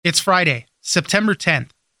It's Friday, September 10th.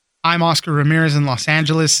 I'm Oscar Ramirez in Los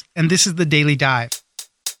Angeles, and this is the Daily Dive.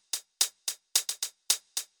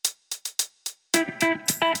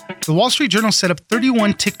 The Wall Street Journal set up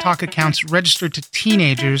 31 TikTok accounts registered to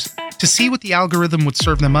teenagers to see what the algorithm would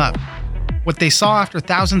serve them up. What they saw after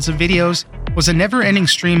thousands of videos was a never-ending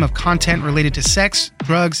stream of content related to sex,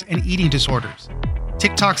 drugs, and eating disorders.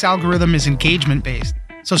 TikTok's algorithm is engagement-based,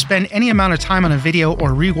 so spend any amount of time on a video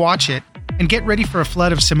or re-watch it and get ready for a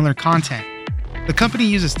flood of similar content. The company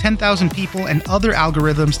uses 10,000 people and other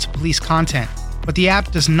algorithms to police content, but the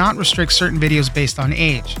app does not restrict certain videos based on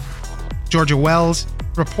age. Georgia Wells,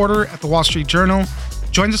 reporter at the Wall Street Journal,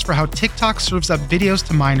 joins us for how TikTok serves up videos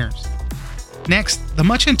to minors. Next, the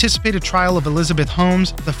much-anticipated trial of Elizabeth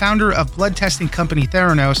Holmes, the founder of blood testing company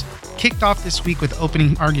Theranos, kicked off this week with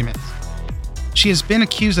opening arguments. She has been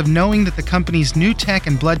accused of knowing that the company's new tech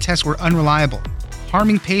and blood tests were unreliable,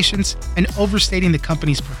 harming patients, and overstating the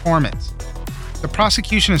company's performance. The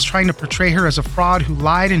prosecution is trying to portray her as a fraud who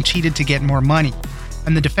lied and cheated to get more money,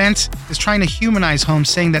 and the defense is trying to humanize Holmes,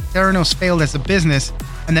 saying that Theranos failed as a business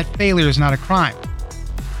and that failure is not a crime.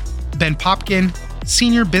 Ben Popkin,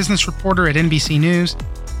 senior business reporter at NBC News,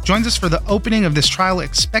 joins us for the opening of this trial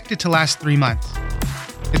expected to last 3 months.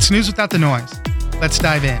 It's news without the noise. Let's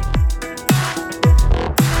dive in.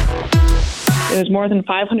 There's more than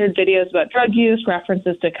 500 videos about drug use,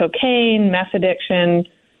 references to cocaine, meth addiction,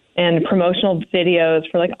 and promotional videos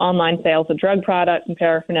for online sales of drug products and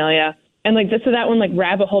paraphernalia. And that one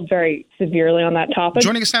rabbit holed very severely on that topic.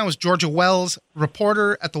 Joining us now is Georgia Wells,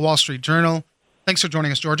 reporter at the Wall Street Journal. Thanks for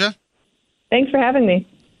joining us, Georgia. Thanks for having me.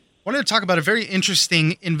 I wanted to talk about a very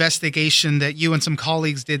interesting investigation that you and some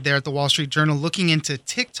colleagues did there at the Wall Street Journal looking into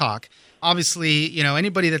TikTok. Obviously,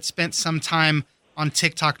 anybody that spent some time on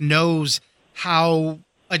TikTok knows how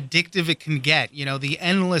addictive it can get. The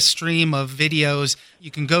endless stream of videos.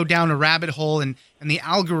 You can go down a rabbit hole, and the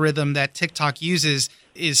algorithm that TikTok uses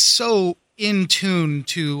is so in tune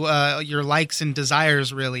to your likes and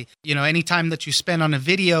desires, really. Anytime that you spend on a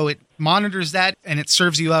video, it monitors that and it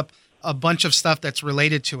serves you up a bunch of stuff that's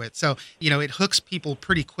related to it. So, it hooks people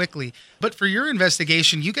pretty quickly. But for your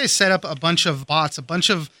investigation, you guys set up a bunch of bots, a bunch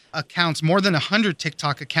of accounts, more than 100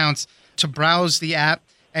 TikTok accounts to browse the app.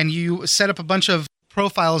 And you set up a bunch of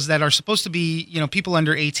profiles that are supposed to be, people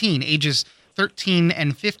under 18, ages 13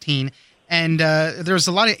 and 15. And there's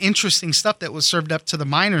a lot of interesting stuff that was served up to the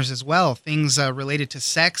minors as well. Things related to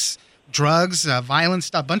sex, drugs, violence,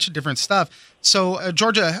 a bunch of different stuff. So,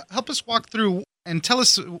 Georgia, help us walk through and tell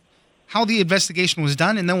us how the investigation was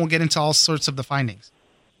done, and then we'll get into all sorts of the findings.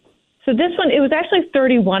 So this one, it was actually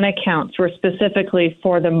 31 accounts were specifically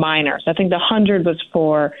for the minors. I think the 100 was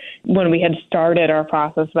for when we had started our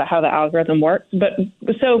process about how the algorithm works. But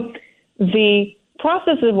so the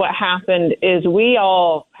process of what happened is we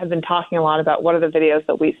all have been talking a lot about what are the videos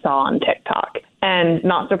that we saw on TikTok. And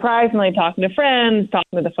not surprisingly, talking to friends,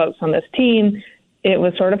 talking to the folks on this team, it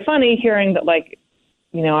was sort of funny hearing that,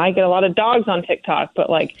 I get a lot of dogs on TikTok, but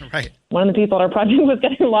right. One of the people at our project was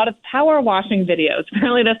getting a lot of power washing videos.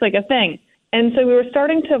 Apparently that's a thing. And so we were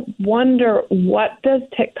starting to wonder, what does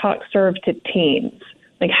TikTok serve to teens?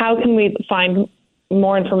 How can we find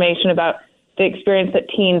more information about the experience that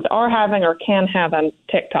teens are having or can have on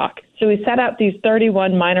TikTok? So we set out these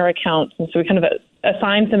 31 minor accounts, and so we kind of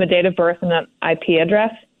assigned them a date of birth and an IP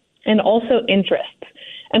address, and also interests.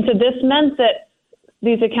 And so this meant that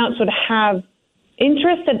these accounts would have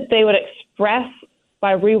interests that they would express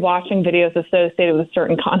by rewatching videos associated with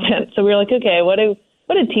certain content. So we were like, okay, what do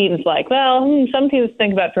teens like? Well, some teens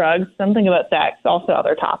think about drugs, some think about sex, also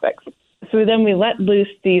other topics. So then we let loose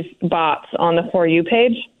these bots on the For You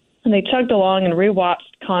page, and they chugged along and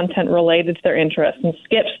rewatched content related to their interests and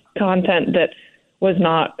skipped content that was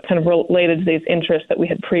not kind of related to these interests that we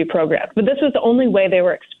had pre-programmed. But this was the only way they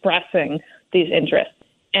were expressing these interests.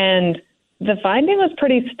 And the finding was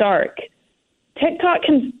pretty stark. TikTok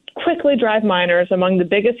can quickly drive minors, among the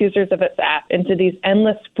biggest users of its app, into these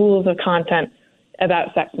endless spools of content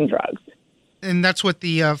about sex and drugs. And that's what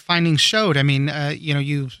the findings showed. I mean,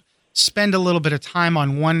 you spend a little bit of time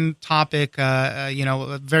on one topic,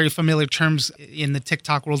 very familiar terms in the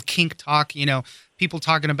TikTok world, kink talk, people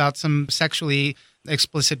talking about some sexually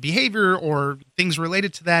explicit behavior or things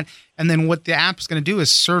related to that. And then what the app's going to do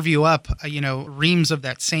is serve you up, reams of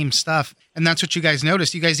that same stuff. And that's what you guys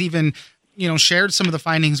noticed. You guys even shared some of the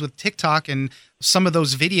findings with TikTok, and some of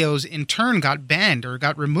those videos in turn got banned or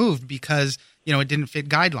got removed because, it didn't fit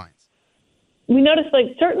guidelines. we noticed like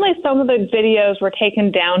certainly some of the videos were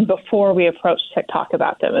taken down before we approached TikTok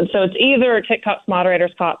about them. And so it's either TikTok's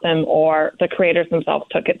moderators caught them or the creators themselves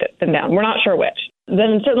took them down. We're not sure which.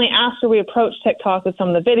 Then certainly after we approached TikTok with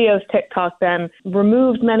some of the videos, TikTok then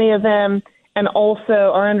removed many of them. And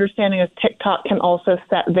also our understanding is TikTok can also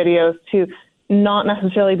set videos to not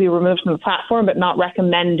necessarily be removed from the platform, but not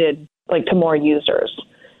recommended like to more users.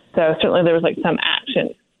 So certainly there was like some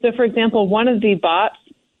action. So for example, one of the bots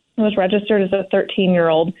was registered as a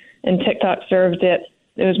 13-year-old and TikTok served it.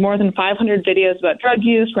 There was more than 500 videos about drug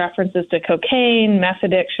use, references to cocaine, meth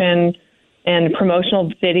addiction, and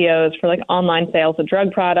promotional videos for like online sales of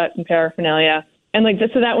drug products and paraphernalia. And like this,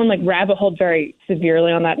 so that one like rabbit holed very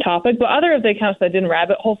severely on that topic. But other of the accounts that didn't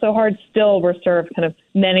rabbit hole so hard still were served kind of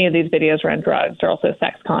many of these videos around drugs or also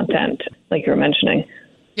sex content, like you were mentioning.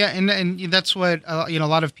 Yeah, and that's what a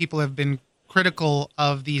lot of people have been critical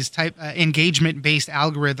of these type engagement-based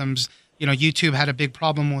algorithms. YouTube had a big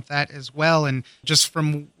problem with that as well. And just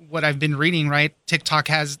from what I've been reading, right, TikTok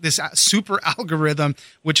has this super algorithm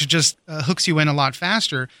which just hooks you in a lot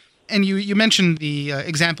faster. And you mentioned the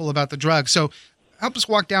example about the drug. So help us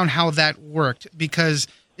walk down how that worked, because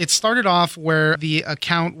it started off where the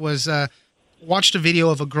account was watched a video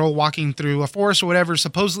of a girl walking through a forest or whatever,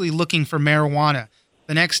 supposedly looking for marijuana.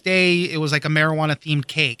 The next day, it was like a marijuana-themed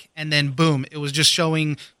cake. And then, boom, it was just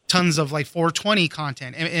showing tons of like 420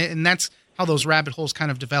 content. And that's how those rabbit holes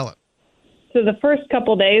kind of develop. So the first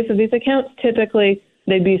couple days of these accounts, typically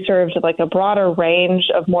they'd be served with like a broader range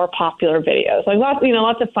of more popular videos. Like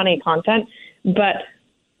lots of funny content. But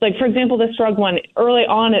like, for example, this drug one, early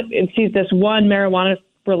on, it sees this one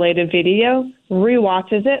marijuana-related video,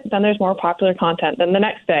 rewatches it, then there's more popular content. Then the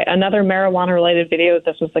next day, another marijuana-related video,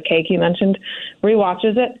 this was the cake you mentioned,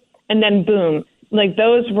 rewatches it, and then boom. Like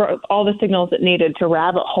those were all the signals it needed to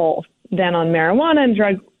rabbit hole then on marijuana and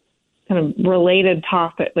drug kind of related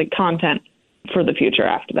topic, like content for the future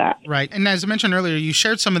after that. Right. And as I mentioned earlier, you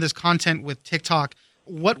shared some of this content with TikTok.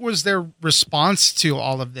 What was their response to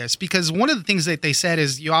all of this? Because one of the things that they said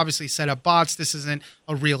is you obviously set up bots. This isn't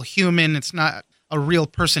a real human. It's not a real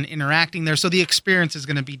person interacting there. So the experience is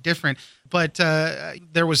going to be different. But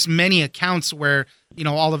there was many accounts where,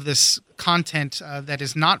 all of this content that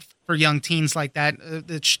is not for young teens like that,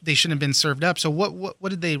 they shouldn't have been served up. So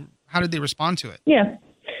how did they respond to it? Yeah.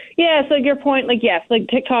 Yeah. So your point, like, yes, like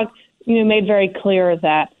TikTok, made very clear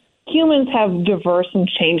that humans have diverse and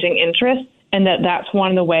changing interests, and that's one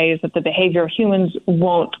of the ways that the behavior of humans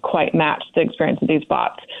won't quite match the experience of these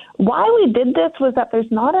bots. Why we did this was that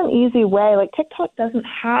there's not an easy way. Like TikTok doesn't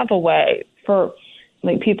have a way for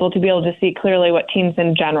like people to be able to see clearly what teens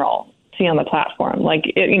in general see on the platform. Like,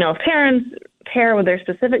 if parents pair with their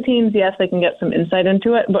specific teens, yes, they can get some insight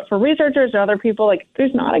into it. But for researchers or other people, like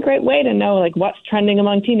there's not a great way to know like what's trending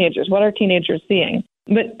among teenagers. What are teenagers seeing?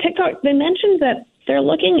 But TikTok, they mentioned that they're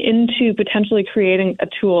looking into potentially creating a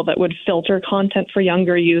tool that would filter content for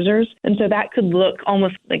younger users. And so that could look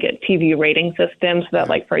almost like a TV rating system, so that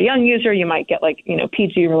like for a young user, you might get like,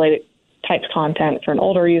 PG related types content. For an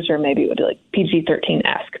older user, maybe it would be like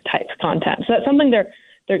PG-13-esque types content. So that's something they're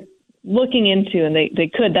looking into, and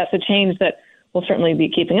that's a change that we'll certainly be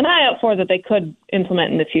keeping an eye out for, that they could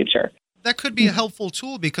implement in the future. That could be a helpful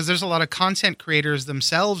tool, because there's a lot of content creators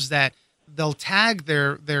themselves that they'll tag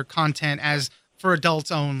their content as for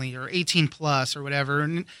adults only or 18 plus or whatever.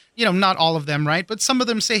 And, not all of them, right? But some of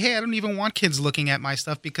them say, hey, I don't even want kids looking at my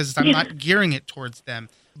stuff because I'm not gearing it towards them.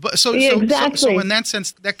 But so in that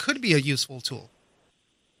sense, that could be a useful tool.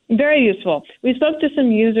 Very useful. We spoke to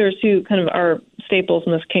some users who kind of are staples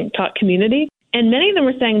in this TikTok community, and many of them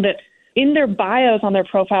were saying that in their bios on their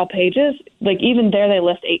profile pages, like even there they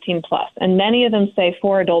list 18 plus, and many of them say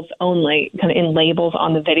for adults only, kind of in labels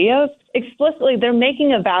on the videos. Explicitly, they're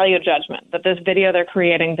making a value judgment that this video they're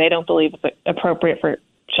creating, they don't believe is appropriate for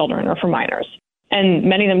children or for minors. And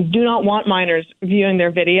many of them do not want minors viewing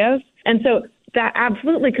their videos. And so that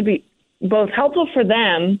absolutely could be both helpful for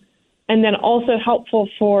them and then also helpful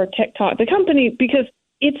for TikTok, the company, because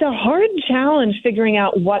it's a hard challenge figuring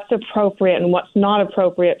out what's appropriate and what's not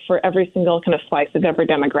appropriate for every single kind of slice of every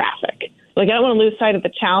demographic. Like, I don't want to lose sight of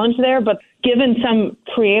the challenge there, but given some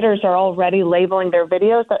creators are already labeling their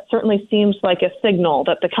videos, that certainly seems like a signal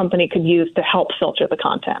that the company could use to help filter the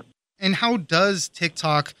content. And how does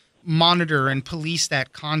TikTok monitor and police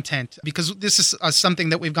that content? Because this is something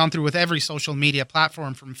that we've gone through with every social media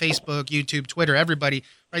platform, from Facebook, YouTube, Twitter, everybody,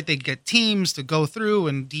 right? They get teams to go through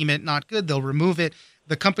and deem it not good. They'll remove it.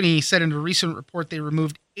 The company said in a recent report they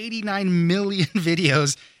removed 89 million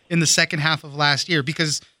videos in the second half of last year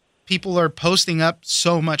because people are posting up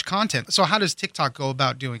so much content. So how does TikTok go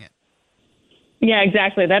about doing it? Yeah,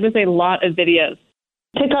 exactly. That is a lot of videos.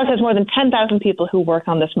 TikTok has more than 10,000 people who work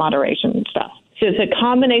on this moderation stuff. So it's a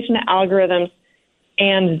combination of algorithms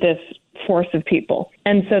and this force of people.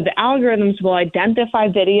 And so the algorithms will identify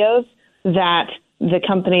videos that the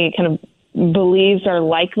company kind of believes are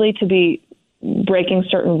likely to be breaking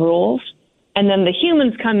certain rules. And then the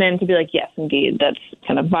humans come in to be like, yes, indeed, that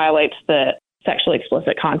kind of violates the sexually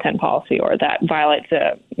explicit content policy, or that violates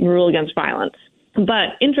the rule against violence.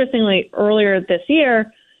 But interestingly, earlier this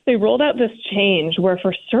year, they rolled out this change where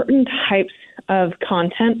for certain types of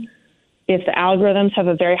content, if the algorithms have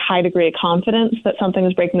a very high degree of confidence that something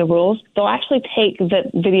is breaking the rules, they'll actually take the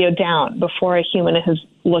video down before a human has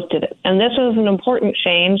looked at it. And this was an important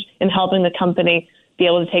change in helping the company be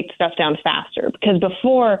able to take stuff down faster, because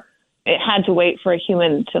before it had to wait for a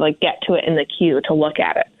human to get to it in the queue to look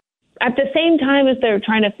at it. At the same time as they're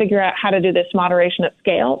trying to figure out how to do this moderation at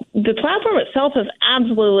scale, the platform itself has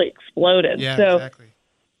absolutely exploded. Yeah, so, exactly.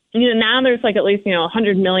 Now there's at least,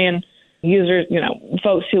 100 million users,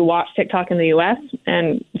 folks who watch TikTok in the U.S.,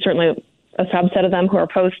 and certainly a subset of them who are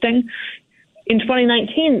posting. In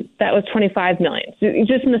 2019, that was 25 million. So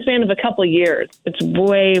just in the span of a couple of years, it's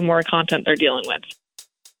way more content they're dealing with.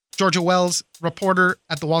 Georgia Wells, reporter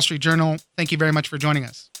at the Wall Street Journal, thank you very much for joining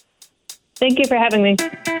us. Thank you for having me.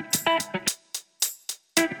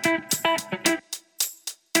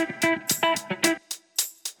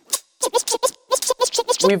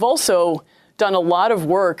 We've also done a lot of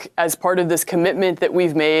work as part of this commitment that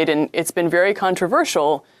we've made, and it's been very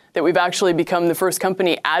controversial that we've actually become the first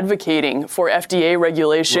company advocating for FDA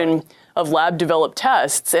regulation of lab-developed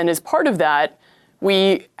tests. And as part of that,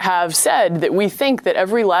 we have said that we think that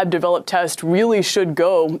every lab-developed test really should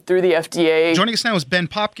go through the FDA. Joining us now is Ben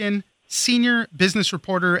Popkin, senior business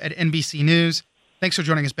reporter at NBC News. Thanks for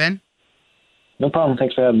joining us, Ben. No problem.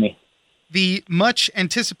 Thanks for having me. The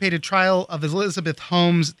much-anticipated trial of Elizabeth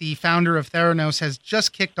Holmes, the founder of Theranos, has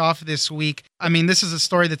just kicked off this week. I mean, this is a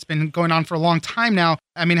story that's been going on for a long time now.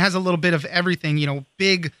 I mean, it has a little bit of everything,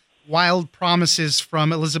 big, wild promises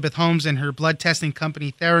from Elizabeth Holmes and her blood testing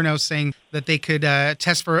company, Theranos, saying that they could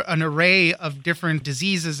test for an array of different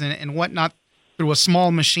diseases and whatnot through a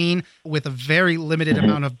small machine with a very limited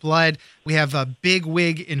amount of blood. We have big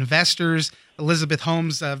wig investors. Elizabeth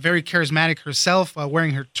Holmes, very charismatic herself,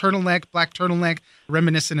 wearing her black turtleneck,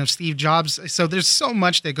 reminiscent of Steve Jobs. So there's so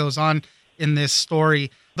much that goes on in this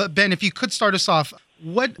story. But Ben, if you could start us off,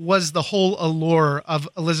 what was the whole allure of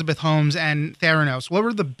Elizabeth Holmes and Theranos? What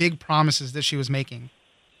were the big promises that she was making?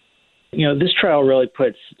 This trial really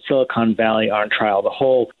puts Silicon Valley on trial. The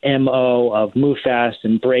whole MO of move fast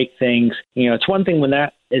and break things. It's one thing when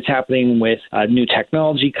that is happening with a new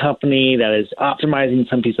technology company that is optimizing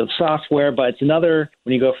some piece of software, but it's another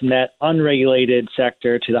when you go from that unregulated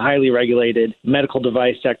sector to the highly regulated medical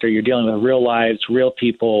device sector. You're dealing with real lives, real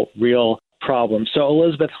people, real problem. So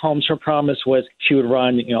Elizabeth Holmes, her promise was she would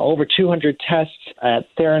run, over 200 tests at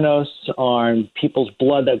Theranos on people's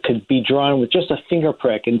blood that could be drawn with just a finger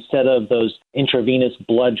prick instead of those intravenous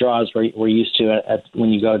blood draws we're used to when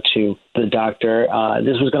you go to the doctor.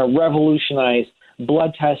 This was going to revolutionize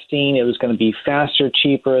blood testing. It was going to be faster,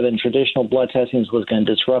 cheaper than traditional blood testing. It was going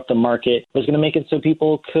to disrupt the market. It was going to make it so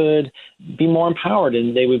people could be more empowered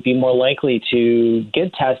and they would be more likely to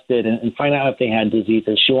get tested and find out if they had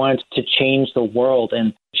diseases. She wanted to change the world.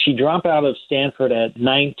 And she dropped out of Stanford at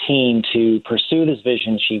 19 to pursue this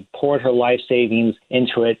vision. She poured her life savings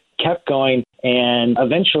into it, kept going, and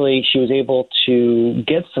eventually she was able to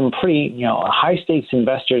get some pretty, high-stakes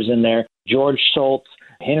investors in there. George Shultz,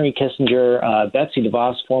 Henry Kissinger, Betsy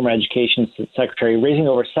DeVos, former education secretary, raising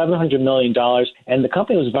over $700 million, and the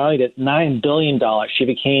company was valued at $9 billion. She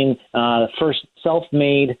became the first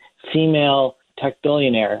self-made female tech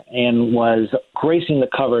billionaire and was gracing the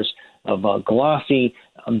covers of glossy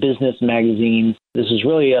business magazines. This was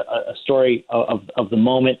really a story of the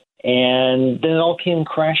moment. And then it all came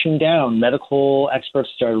crashing down. Medical experts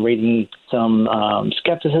started raising some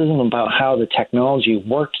skepticism about how the technology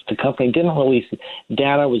worked. The company didn't release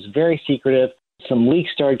data, was very secretive. Some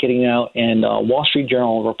leaks started getting out, and Wall Street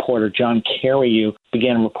Journal reporter John Carreyrou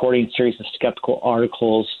began reporting a series of skeptical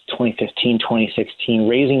articles 2015, 2016,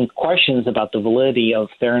 raising questions about the validity of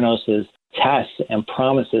Theranos' tests and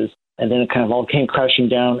promises. And then it kind of all came crashing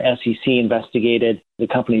down. SEC investigated the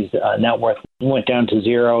company's net worth, went down to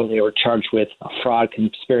zero. They were charged with a fraud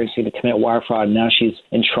conspiracy to commit wire fraud. Now she's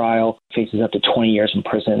in trial, faces up to 20 years in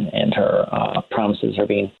prison, and her promises are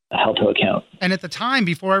being held to account. And at the time,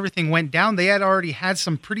 before everything went down, they had already had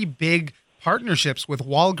some pretty big partnerships with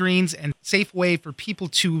Walgreens and Safeway for people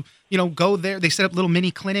to, go there. They set up little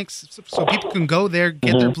mini clinics so people can go there,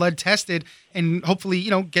 get their blood tested, and hopefully,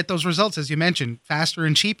 get those results, as you mentioned, faster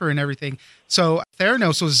and cheaper and everything. So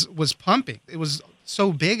Theranos was pumping. It was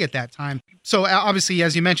so big at that time. So obviously,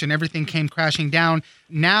 as you mentioned, everything came crashing down.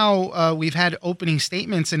 Now we've had opening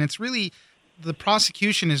statements, and it's really, the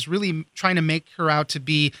prosecution is really trying to make her out to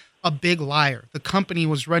be a big liar. The company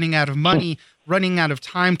was running out of money, running out of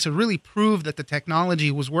time to really prove that the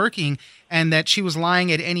technology was working and that she was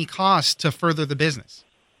lying at any cost to further the business.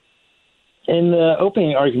 In the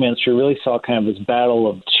opening arguments, we really saw kind of this battle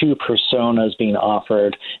of two personas being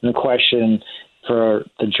offered. And the question for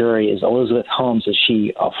the jury is, Elizabeth Holmes, is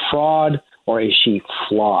she a fraud or is she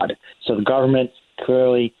flawed? So the government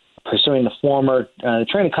clearly pursuing the former,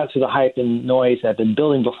 trying to cut through the hype and noise that had been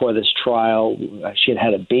building before this trial. She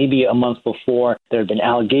had a baby a month before. There had been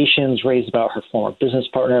allegations raised about her former business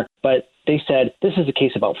partner. But they said this is a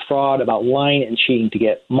case about fraud, about lying and cheating to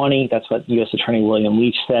get money. That's what U.S. Attorney William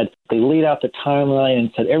Leach said. They laid out the timeline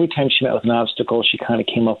and said every time she met with an obstacle, she kind of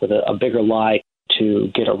came up with a bigger lie to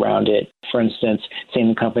get around it. For instance, saying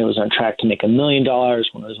the company was on track to make $1 million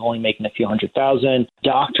when it was only making a few $100,000,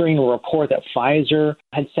 doctoring a report that Pfizer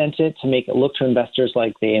had sent it to make it look to investors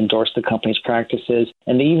like they endorsed the company's practices.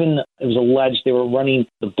 And it was alleged they were running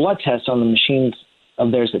the blood tests on the machines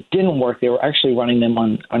of theirs that didn't work. They were actually running them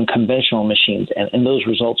on conventional machines, and those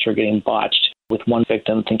results were getting botched, with one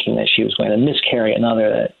victim thinking that she was going to miscarry, another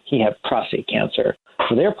that he had prostate cancer.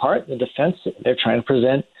 For their part, the defense, they're trying to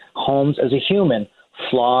present Holmes as a human,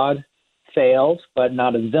 flawed, failed, but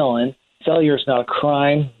not a villain. Failure is not a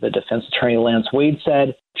crime, the defense attorney Lance Wade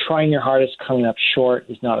said. Trying your hardest, coming up short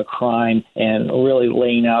is not a crime, and really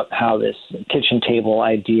laying out how this kitchen table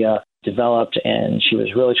idea developed, and she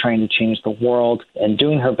was really trying to change the world and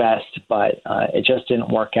doing her best, but it just didn't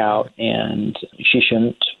work out, and she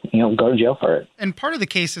shouldn't go to jail for it. And part of the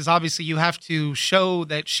case is obviously you have to show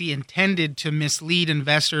that she intended to mislead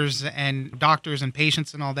investors and doctors and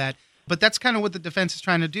patients and all that. But that's kind of what the defense is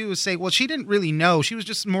trying to do, is say, well, she didn't really know. She was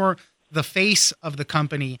just more the face of the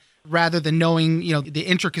company rather than knowing, the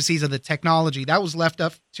intricacies of the technology. That was left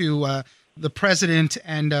up to the president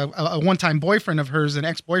and a one-time boyfriend of hers, an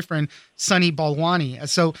ex-boyfriend, Sunny Balwani.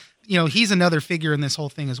 So, he's another figure in this whole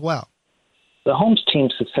thing as well. The Holmes team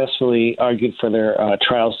successfully argued for their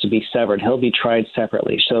trials to be severed. He'll be tried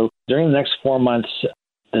separately. So during the next 4 months,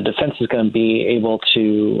 the defense is going to be able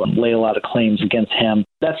to lay a lot of claims against him.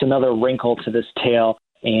 That's another wrinkle to this tale,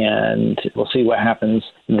 and we'll see what happens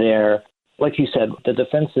there. Like you said, the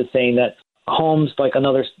defense is saying that Holmes, like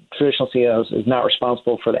another traditional CEOs, is not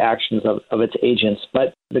responsible for the actions of its agents.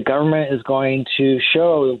 But the government is going to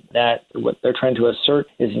show that what they're trying to assert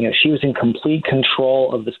is, she was in complete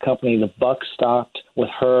control of this company. The buck stopped with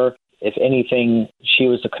her. If anything, she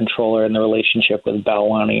was the controller in the relationship with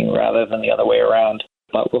Balwani rather than the other way around.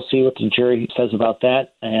 But we'll see what the jury says about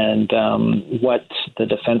that and what the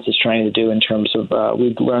defense is trying to do in terms of,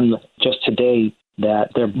 we've learned just today that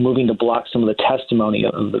they're moving to block some of the testimony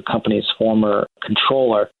of the company's former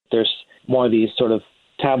controller. There's more of these sort of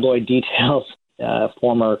tabloid details.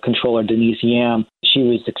 Former controller Denise Yam, she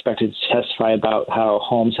was expected to testify about how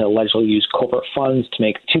Holmes had allegedly used corporate funds to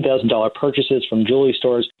make $2,000 purchases from jewelry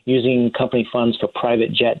stores using company funds for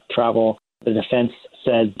private jet travel. The defense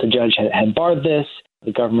said the judge had barred this.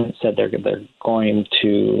 The government said they're going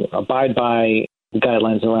to abide by the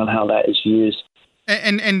guidelines around how that is used.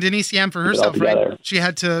 And Denise Yam for herself, right? She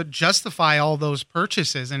had to justify all those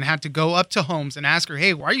purchases and had to go up to Holmes and ask her,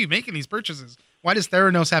 hey, why are you making these purchases? Why does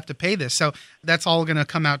Theranos have to pay this? So that's all going to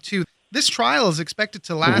come out too. This trial is expected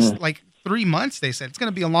to last like 3 months, they said. It's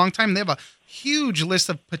going to be a long time. They have a huge list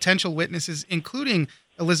of potential witnesses, including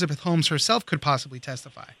Elizabeth Holmes herself could possibly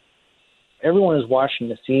testify. Everyone is watching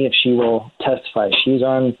to see if she will testify. She's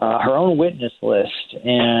on her own witness list,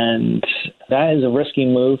 and that is a risky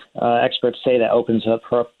move. Experts say that opens up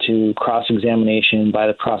her up to cross-examination by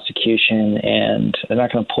the prosecution, and they're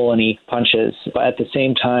not going to pull any punches. But at the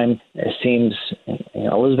same time, it seems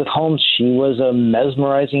Elizabeth Holmes, she was a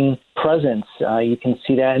mesmerizing presence. You can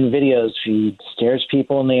see that in videos. She stares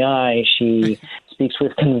people in the eye. She speaks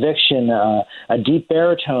with conviction, a deep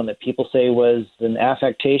baritone that people say was an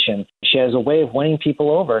affectation. She has a way of winning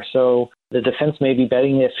people over. So the defense may be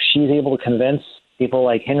betting if she's able to convince people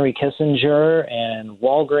like Henry Kissinger and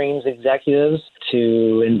Walgreens executives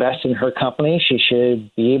to invest in her company, she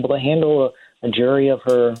should be able to handle a jury of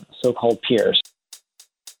her so-called peers.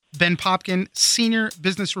 Ben Popkin, senior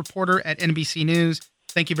business reporter at NBC News.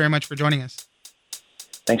 Thank you very much for joining us.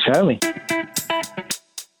 Thanks for having me.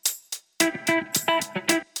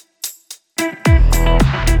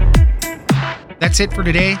 it for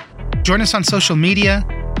today. Join us on social media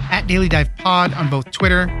at Daily Dive Pod on both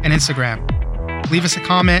Twitter and Instagram. Leave us a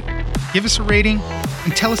comment, give us a rating,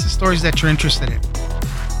 and tell us the stories that you're interested in.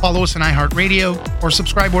 Follow us on iHeartRadio or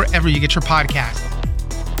subscribe wherever you get your podcasts.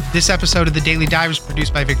 This episode of The Daily Dive is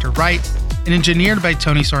produced by Victor Wright and engineered by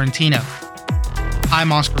Tony Sorrentino.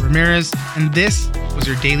 I'm Oscar Ramirez, and this was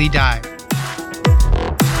your Daily Dive.